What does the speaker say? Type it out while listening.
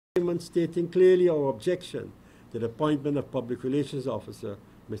statement stating clearly our objection to the appointment of Public Relations Officer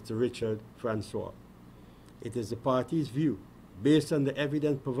Mr. Richard Francois. It is the party's view, based on the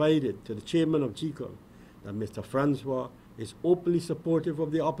evidence provided to the chairman of GCOM, that Mr. Francois is openly supportive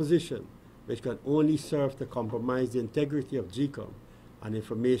of the opposition, which can only serve to compromise the integrity of GCOM and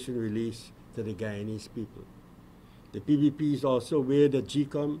information released to the Guyanese people. The PBP is also aware that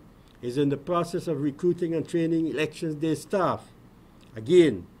GCOM is in the process of recruiting and training Elections Day staff.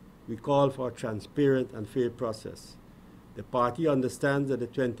 Again, we call for a transparent and fair process. The party understands that the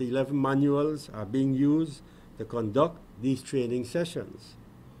 2011 manuals are being used to conduct these training sessions.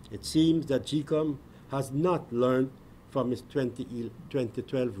 It seems that GCOM has not learned from its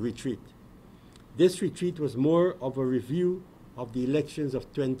 2012 retreat. This retreat was more of a review of the elections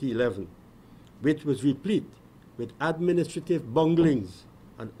of 2011, which was replete with administrative bunglings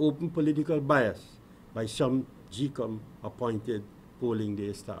and open political bias by some GCOM appointed polling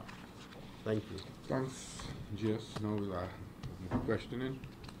day staff. Thank you. Thanks, Jess. Now we'll questioning.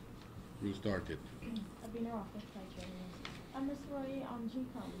 We'll start it. I've been off with my training. Ms. Roy, on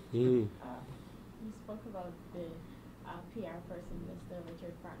GCOM, you spoke about the PR person, Mr.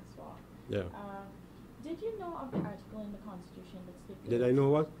 Richard Francois. Yeah. Did you know of the article in the Constitution that stipulates... Did I know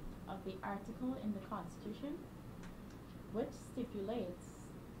what? Of the article in the Constitution which stipulates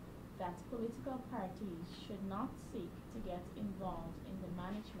that political parties should not seek to get involved in the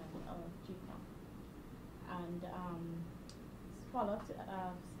management of GCOM. And follow-up to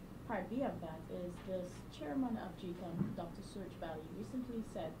part B of that is the chairman of GCOM, Dr. Suraj Bali, recently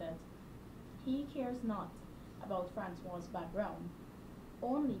said that he cares not about Francois' background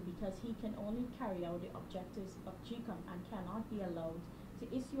only because he can only carry out the objectives of GCOM and cannot be allowed to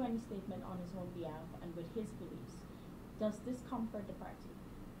issue any statement on his own behalf and with his beliefs. Does this comfort the party?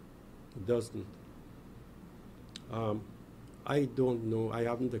 It doesn't. I don't know. I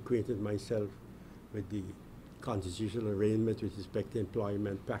haven't acquainted myself with the constitutional arrangement with respect to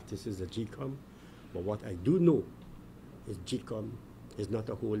employment practices at GCOM. But what I do know is GCOM is not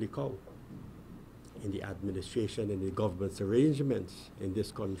a holy cow in the administration and the government's arrangements in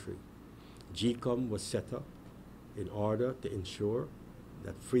this country. GCOM was set up in order to ensure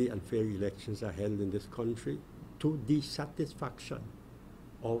that free and fair elections are held in this country to the satisfaction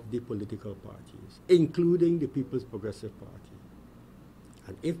of the political parties, including the People's Progressive Party.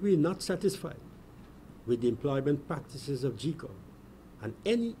 And if we're not satisfied with the employment practices of GCOM and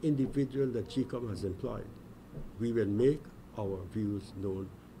any individual that GCOM has employed, we will make our views known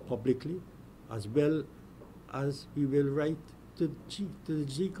publicly, as well as we will write to the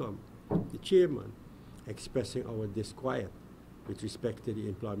GCOM, the chairman, expressing our disquiet with respect to the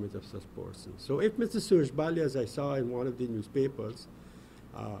employment of such persons. So if Mr. Suraj Bali, as I saw in one of the newspapers,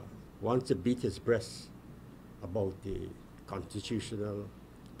 wants to beat his breast about the constitutional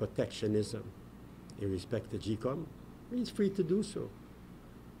protectionism in respect to GCOM, he's free to do so.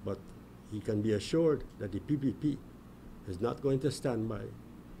 But he can be assured that the PBP is not going to stand by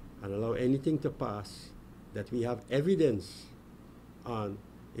and allow anything to pass that we have evidence on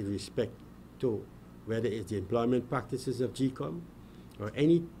in respect to whether it's the employment practices of GCOM or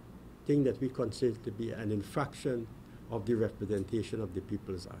anything that we consider to be an infraction of the Representation of the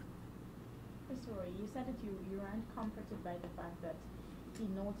People's Act. Mr. Roy, you said that you aren't comforted by the fact that he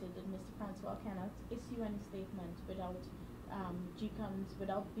noted that Mr. Francois cannot issue any statement without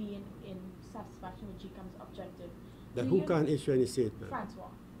without being in satisfaction with GCOM's objective. That who can't issue any statement? Francois.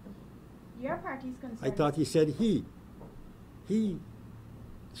 Your party's concerned. I thought he said he,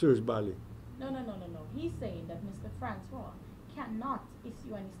 Suraj Bali. No. He's saying that Mr. Francois cannot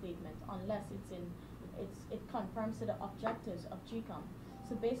issue any statement unless it confirms to the objectives of GCOM.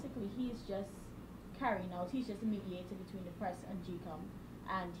 So basically, he's just he's just a mediator between the press and GCOM,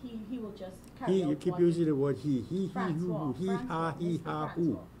 and he will just carry out. You keep using the word he, Francois, he, ha,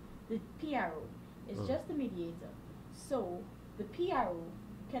 who. The PRO is just a mediator. So the PRO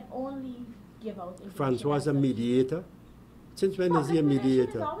can only give out information. Francois is a mediator? Since when is he a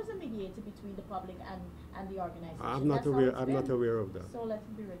mediator? Is always a mediator between the public and the organization. I'm not aware of that. So let's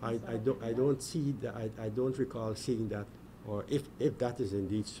be reconciled. I don't see that. I don't recall seeing that. Or if that is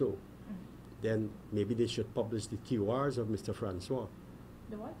indeed so, then maybe they should publish the TORs of Mr. Francois.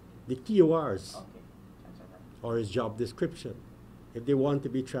 The what? The TORs. Okay. Or his job description. If they want to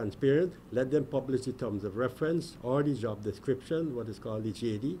be transparent, let them publish the terms of reference or the job description, what is called the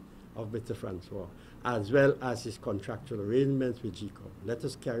JD, of Mr. Francois, as well as his contractual arrangements with GCOM. Let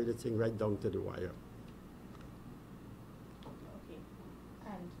us carry the thing right down to the wire. Okay.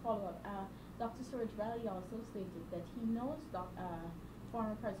 And follow-up. Dr. Suraj Bali also stated that he knows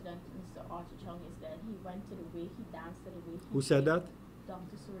former President Mr. Arthur Chung is dead. He went to the way, he danced to the way. Who said that?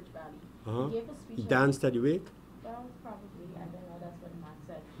 Dr. Suraj Valley. Uh-huh. He gave a speech. He danced at the wake? Well, probably. I don't know. That's what the man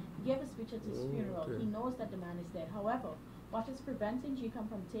said. He gave a speech at his Oh, funeral. okay. He knows that the man is dead. However, what is preventing GCOM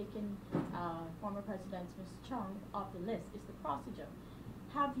from taking former President Mr. Chung off the list is the procedure.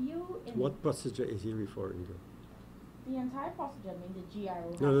 Have you in What procedure is he referring to? the entire procedure? I mean, the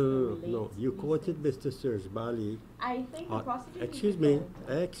GRO has No, to no, no, relate no. You these quoted things. Mr. Suraj Bali. I think the procedure. Excuse me.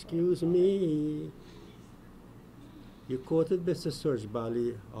 Excuse me. You quoted Mr. Suraj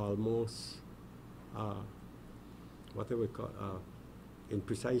Bali almost, what I would call, in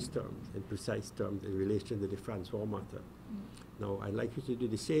precise terms, in relation to the Francois matter. Now, I'd like you to do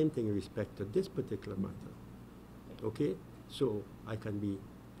the same thing in respect to this particular matter. Okay? So I can be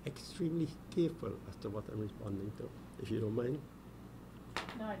extremely careful as to what I'm responding to, if you don't mind.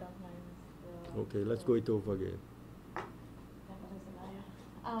 No, I don't mind. Okay, let's go it over again.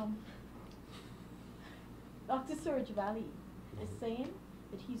 Dr. Suraj Valley is saying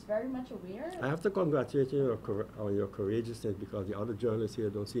that he's very much aware. I have to congratulate you on your courageousness, because the other journalists here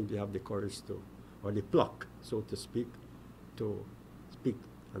don't seem to have the courage to, or the pluck, so to speak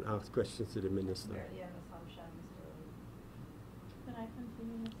and ask questions to the minister. Merely an assumption, Can I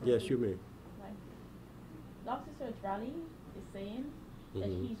continue? Mr. Yes, you may. Right. Dr. Suraj Valley is saying that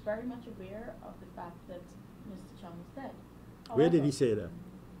Mhm. he's very much aware of the fact that Mr. Chung is dead. Where did However, he say that?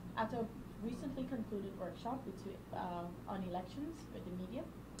 At a recently concluded workshop on elections with the media.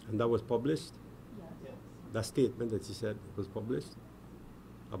 And that was published? Yes. That statement that he said was published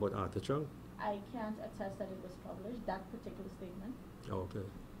about Arthur Chung? I can't attest that it was published, that particular statement. Oh, okay.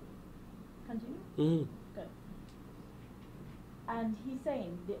 Continue? Mm. Good. And he's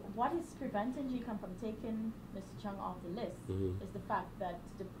saying what is preventing GCOM from taking Mr. Chung off the list Mhm. is the fact that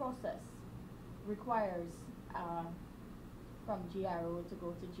the process requires from GRO to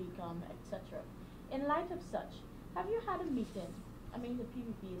go to GCOM, etc. In light of such, have you had a meeting? I mean, the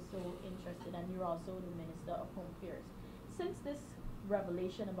PVP is so interested, and you're also the Minister of Home Affairs. Since this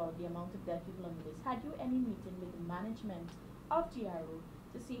revelation about the amount of dead people on the list, had you any meeting with the management of GRO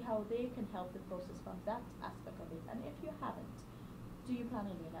to see how they can help the process from that aspect of it? And if you haven't, do you plan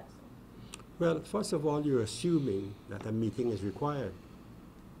on doing that soon? Well, first of all, you're assuming that a meeting is required.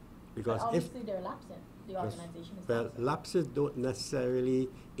 Because But if obviously they're lapsing. The Yes. organization is well, lapsing. lapses don't necessarily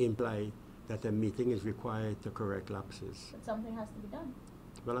imply that a meeting is required to correct lapses. But something has to be done.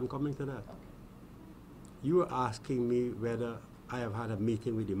 Well, I'm coming to that. Okay. You were asking me whether I have had a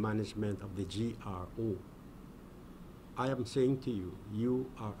meeting with the management of the GRO. I am saying to you, you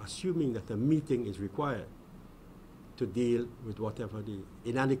are assuming that a meeting is required to deal with whatever the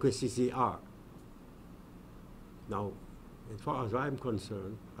inadequacies are. Now, as far as I'm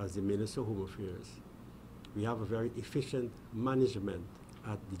concerned, as the Minister of Home Affairs, we have a very efficient management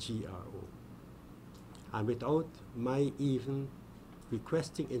at the GRO. And without my even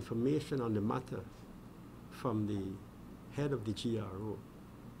requesting information on the matter from the head of the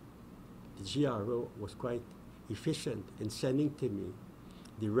GRO was quite efficient in sending to me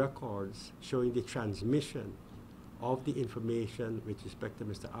the records showing the transmission of the information with respect to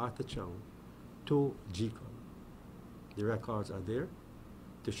Mr. Arthur Chung to GCOM. The records are there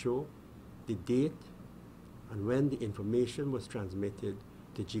to show the date and when the information was transmitted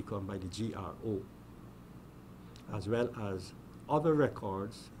to GCOM by the GRO, as well as other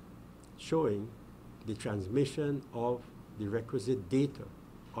records showing the transmission of the requisite data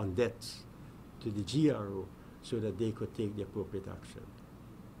on deaths to the GRO so that they could take the appropriate action.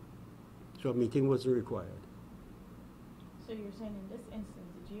 So a meeting wasn't required. So you're saying in this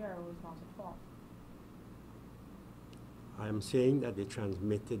instance, the GRO is not at fault? I am saying that they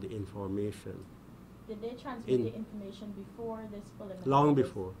transmitted the information Did they transmit In- the information before this preliminary? long was-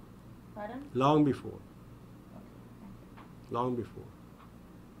 before, Pardon? long before, Okay, thank you. long before.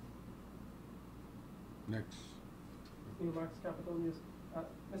 Next. Neil Marks, Capital News.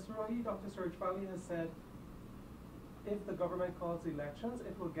 Mr. Rohi, Dr. Suraj Valley has said if the government calls elections,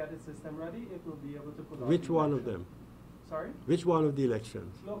 it will get its system ready, it will be able to put on Which one of elections. them? Sorry? Which one of the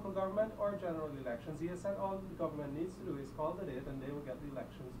elections? Local government or general elections. He has said all the government needs to do is call the date and they will get the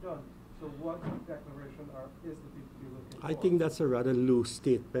elections done. So what declaration is the PPP looking for? I think that's a rather loose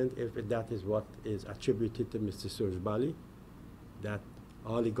statement if that is what is attributed to Mr. Suraj Bali, that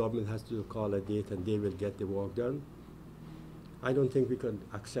all the government has to do is call a date and they will get the work done. I don't think we can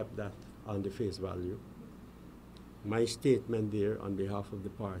accept that on the face value. My statement there on behalf of the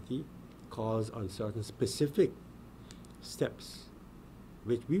party calls on certain specific steps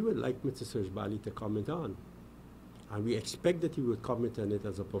which we would like Mr. Suraj Bali to comment on. And we expect that he would comment on it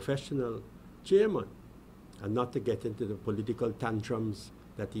as a professional chairman and not to get into the political tantrums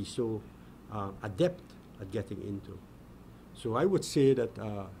that he's so adept at getting into. So I would say that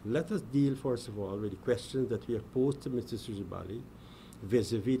let us deal, first of all, with the questions that we have posed to Mr. Sujibali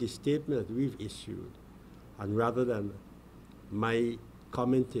vis-a-vis the statement that we've issued. And rather than my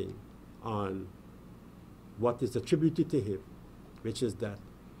commenting on what is attributed to him, which is that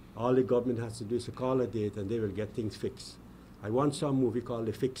all the government has to do is to call a date and they will get things fixed. I want some movie called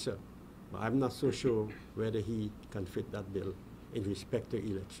The Fixer, but I'm not so sure whether he can fit that bill in respect to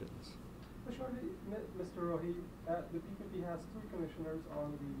elections. But surely, Mr. Rohi, the PPP has 3 commissioners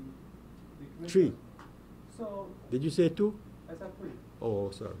on the commission. 3. So, Did you say 2? I said 3. Oh,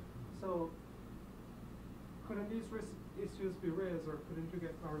 sorry. So, couldn't these issues be raised, or couldn't you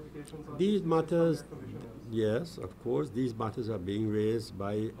get clarifications on These from matters, your commissioners? yes, of course, these matters are being raised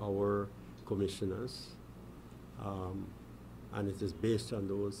by our commissioners. And it is based on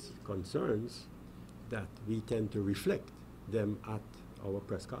those concerns that we tend to reflect them at our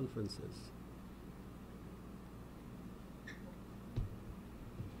press conferences.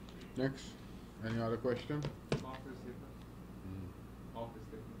 Next, any other question? Offer statement. Offer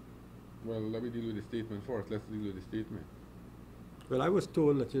statement. Well, let me deal with the statement first. Let's deal with the statement. Well, I was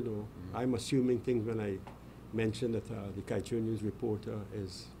told that, I'm assuming things when I mentioned that the Kaieteur News reporter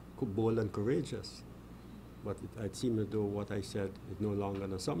is bold and courageous. But it seemed as though what I said is no longer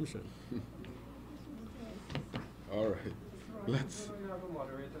an assumption. All right. Mr. Rohi, Let's. you have a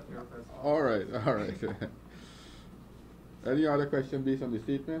moderator at your press conference. All right. All right. Any other question based on the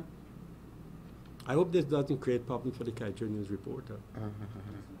statement? I hope this doesn't create problems for the Kaieteur News reporter.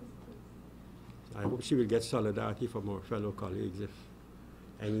 I hope she will get solidarity from her fellow colleagues if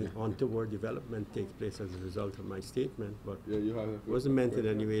any untoward development takes place as a result of my statement, but Yeah, you have. it wasn't meant in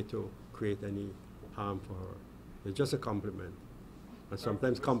any way to create any harm for her. It's just a compliment. And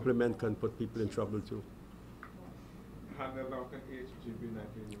sometimes compliment can put people in trouble too. Hannah Locken, HGB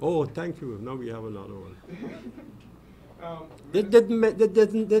 19. Oh, thank you. Now we have another one.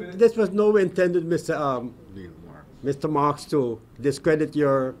 Minister- This was no way intended, Neil Mark. Mr. Marks, to discredit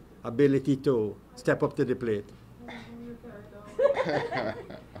your ability to step up to the plate.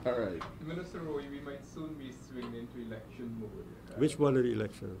 All right. Minister Roy, we might soon be swinging into election mode. Which one of the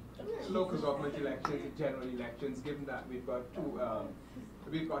elections? Local government elections, general elections, given that we've got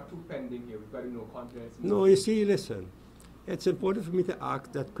two pending here. We've got no confidence. No, you see, listen. It's important for me to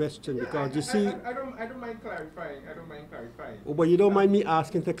ask that question because you see. I don't mind clarifying. I don't mind clarifying. Oh, but you don't mind me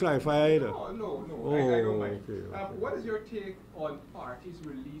asking to clarify either. No. Oh, I don't mind. okay, okay. What is your take on parties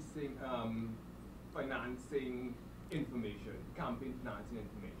releasing financing information, campaign financing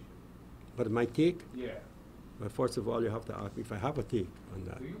information? But my take, Yeah. well, first of all, you have to ask me if I have a take on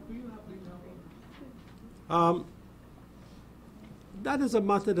that. Do you have the That is a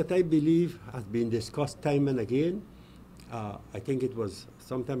matter that I believe has been discussed time and again. I think it was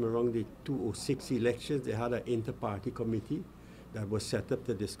sometime around the 2006 elections, they had an inter-party committee that was set up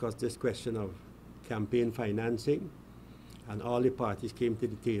to discuss this question of campaign financing. And all the parties came to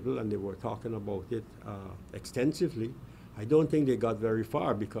the table and they were talking about it extensively. I don't think they got very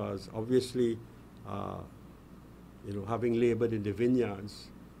far because obviously, having labored in the vineyards,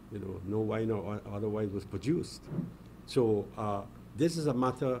 no wine or other wine was produced. So this is a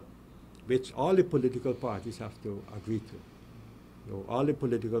matter which all the political parties have to agree to. All the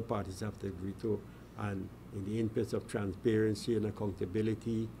political parties have to agree to, and in the interest of transparency and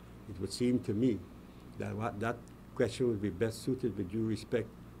accountability, it would seem to me that that question would be best suited with due respect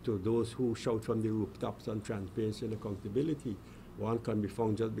to those who shout from the rooftops on transparency and accountability. One can be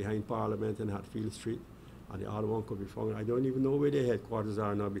found just behind Parliament in Hatfield Street, and the other one could be found, I don't even know where their headquarters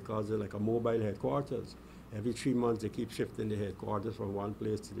are now because they're like a mobile headquarters. Every 3 months they keep shifting the headquarters from one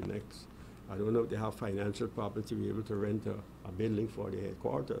place to the next. I don't know if they have financial problems to be able to rent a building for the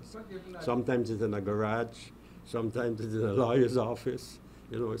headquarters. Sometimes it's in a garage, sometimes it's in a lawyer's office.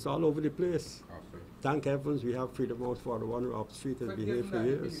 It's all over the place. Okay. Thank heavens we have Freedom House 41 Rob Street has been here for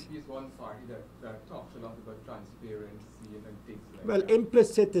years. PPP is one party that talks a lot about transparency and things like Well, that.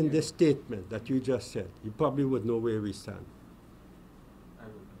 implicit in this statement that you just said, you probably would know where we stand. I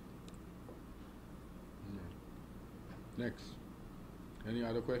would. Next. Any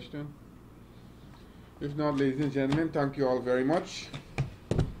other question? If not, ladies and gentlemen, thank you all very much.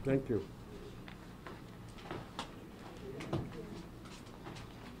 Thank you.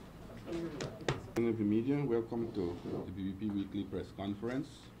 Of the media, welcome to the BBP Weekly Press Conference.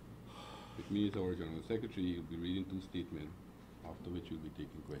 With me is our General Secretary. He'll be reading 2 statements, after which we'll be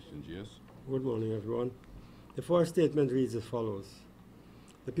taking questions. Yes? Good morning, everyone. The first statement reads as follows.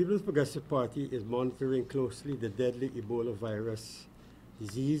 The People's Progressive Party is monitoring closely the deadly Ebola virus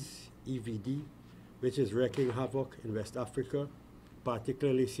disease, EVD, which is wreaking havoc in West Africa,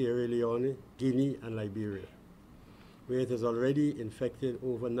 particularly Sierra Leone, Guinea, and Liberia. where it has already infected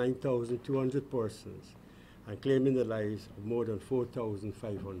over 9,200 persons and claiming the lives of more than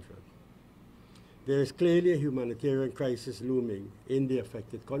 4,500. There is clearly a humanitarian crisis looming in the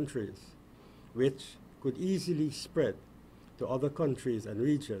affected countries, which could easily spread to other countries and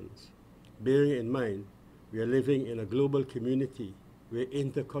regions, bearing in mind we are living in a global community where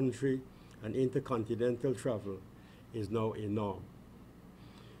inter-country and intercontinental travel is now a norm.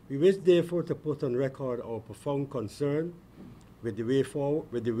 We wish therefore to put on record our profound concern with the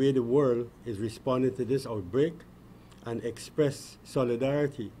way the world is responding to this outbreak and express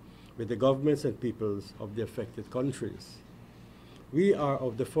solidarity with the governments and peoples of the affected countries. We are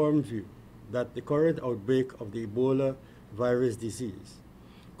of the firm view that the current outbreak of the Ebola virus disease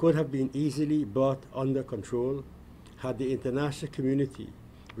could have been easily brought under control had the international community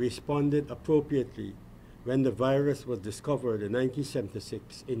responded appropriately when the virus was discovered in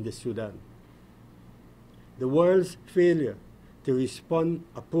 1976 in the Sudan. The world's failure to respond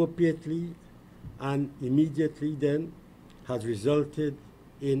appropriately and immediately then has resulted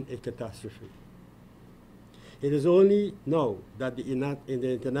in a catastrophe. It is only now that the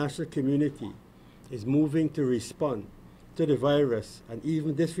international community is moving to respond to the virus, and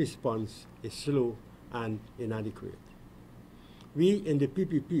even this response is slow and inadequate. We in the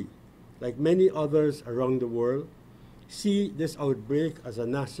PPP, like many others around the world, see this outbreak as a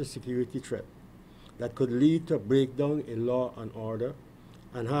national security threat that could lead to a breakdown in law and order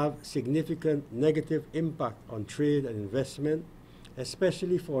and have significant negative impact on trade and investment,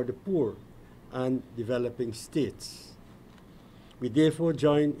 especially for the poor and developing states. We therefore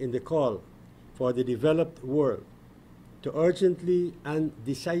join in the call for the developed world to urgently and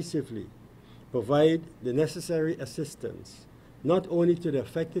decisively provide the necessary assistance not only to the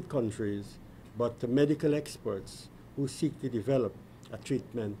affected countries, but to medical experts who seek to develop a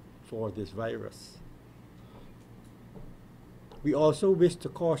treatment for this virus. We also wish to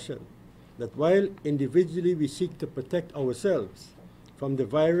caution that while individually we seek to protect ourselves from the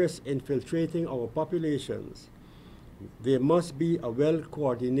virus infiltrating our populations, there must be a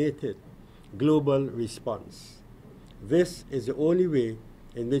well-coordinated global response. This is the only way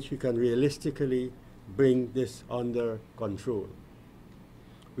in which we can realistically bring this under control.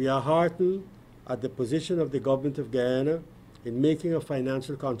 We are heartened at the position of the government of Guyana in making a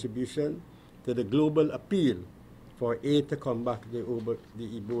financial contribution to the global appeal for aid to combat the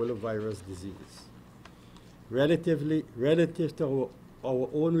Ebola virus disease. Relative to our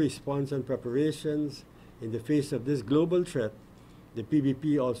own response and preparations in the face of this global threat, the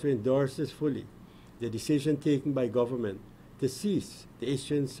PPP also endorses fully the decision taken by government to cease the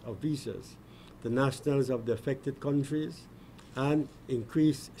issuance of visas to nationals of the affected countries and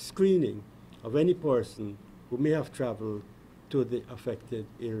increase screening of any person who may have traveled to the affected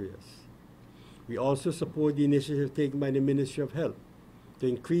areas. We also support the initiative taken by the Ministry of Health to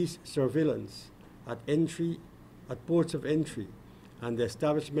increase surveillance at ports of entry and the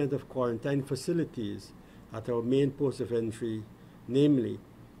establishment of quarantine facilities at our main ports of entry, namely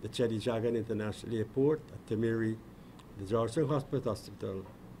the Chedijagan International Airport at Timeri, the Georgetown Hospital,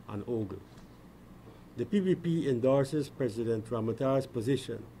 and Ogle. The PPP endorses President Ramotara's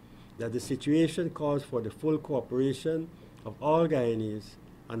position that the situation calls for the full cooperation of all Guyanese,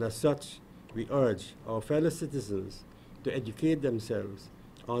 and as such, we urge our fellow citizens to educate themselves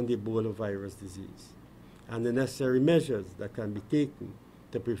on the Ebola virus disease and the necessary measures that can be taken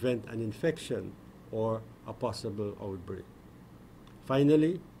to prevent an infection or a possible outbreak.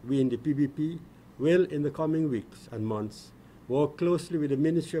 Finally, we in the PPP will, in the coming weeks and months, work closely with the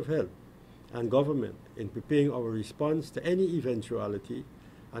Ministry of Health and government in preparing our response to any eventuality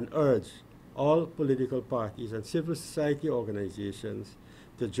and urge all political parties and civil society organizations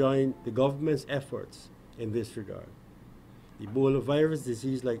to join the government's efforts in this regard. The Ebola virus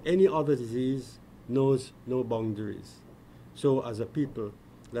disease, like any other disease, knows no boundaries. So as a people,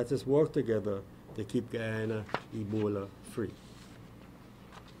 let us work together to keep Guyana Ebola free.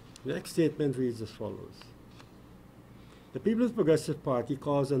 The next statement reads as follows. The People's Progressive Party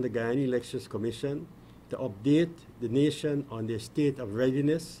calls on the Guyana Elections Commission to update the nation on their state of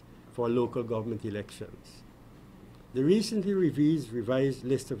readiness for local government elections. The recently revised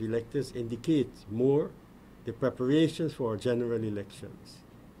list of electors indicates more the preparations for general elections.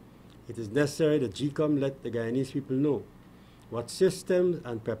 It is necessary that GCOM let the Guyanese people know what systems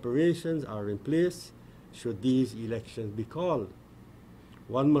and preparations are in place should these elections be called.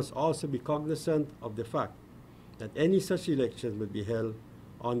 One must also be cognizant of the fact that any such elections would be held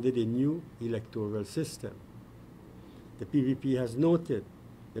under the new electoral system. The PPP has noted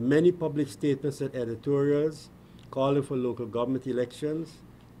the many public statements and editorials calling for local government elections,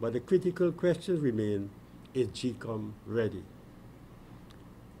 but the critical questions remain is GCOM ready?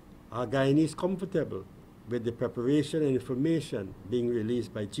 Are Guyanese comfortable with the preparation and information being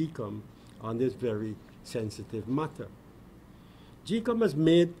released by GCOM on this very sensitive matter? GCOM has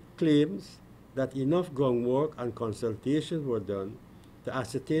made claims that enough groundwork and consultations were done to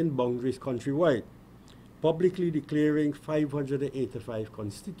ascertain boundaries countrywide, publicly declaring 585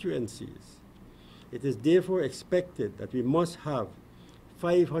 constituencies. It is therefore expected that we must have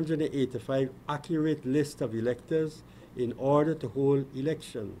 585 accurate lists of electors in order to hold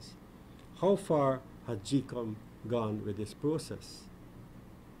elections. How far has GCOM gone with this process?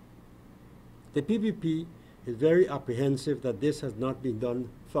 The PPP is very apprehensive that this has not been done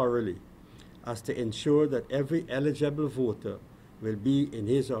thoroughly, as to ensure that every eligible voter will be in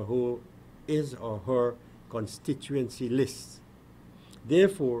his or her constituency lists.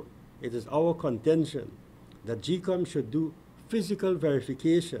 Therefore, it is our contention that GCOM should do physical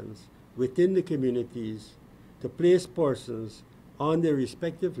verifications within the communities to place persons on their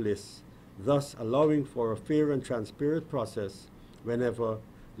respective lists, thus allowing for a fair and transparent process whenever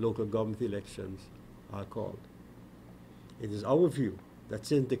local government elections are called. It is our view that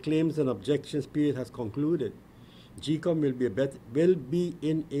since the claims and objections period has concluded, GCOM will be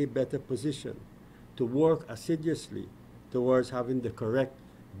in a better position to work assiduously towards having the correct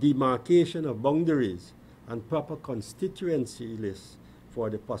demarcation of boundaries and proper constituency lists for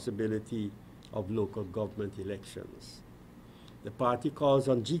the possibility of local government elections. The party calls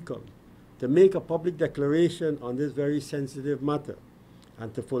on GCOM to make a public declaration on this very sensitive matter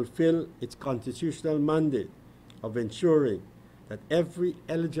and to fulfill its constitutional mandate of ensuring that every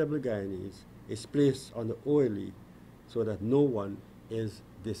eligible Guyanese is placed on the OLE so that no one is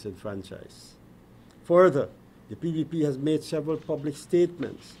disenfranchised. Further, the PPP has made several public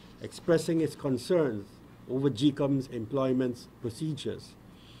statements expressing its concerns over GCOM's employment procedures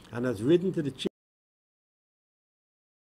and has written to the Chief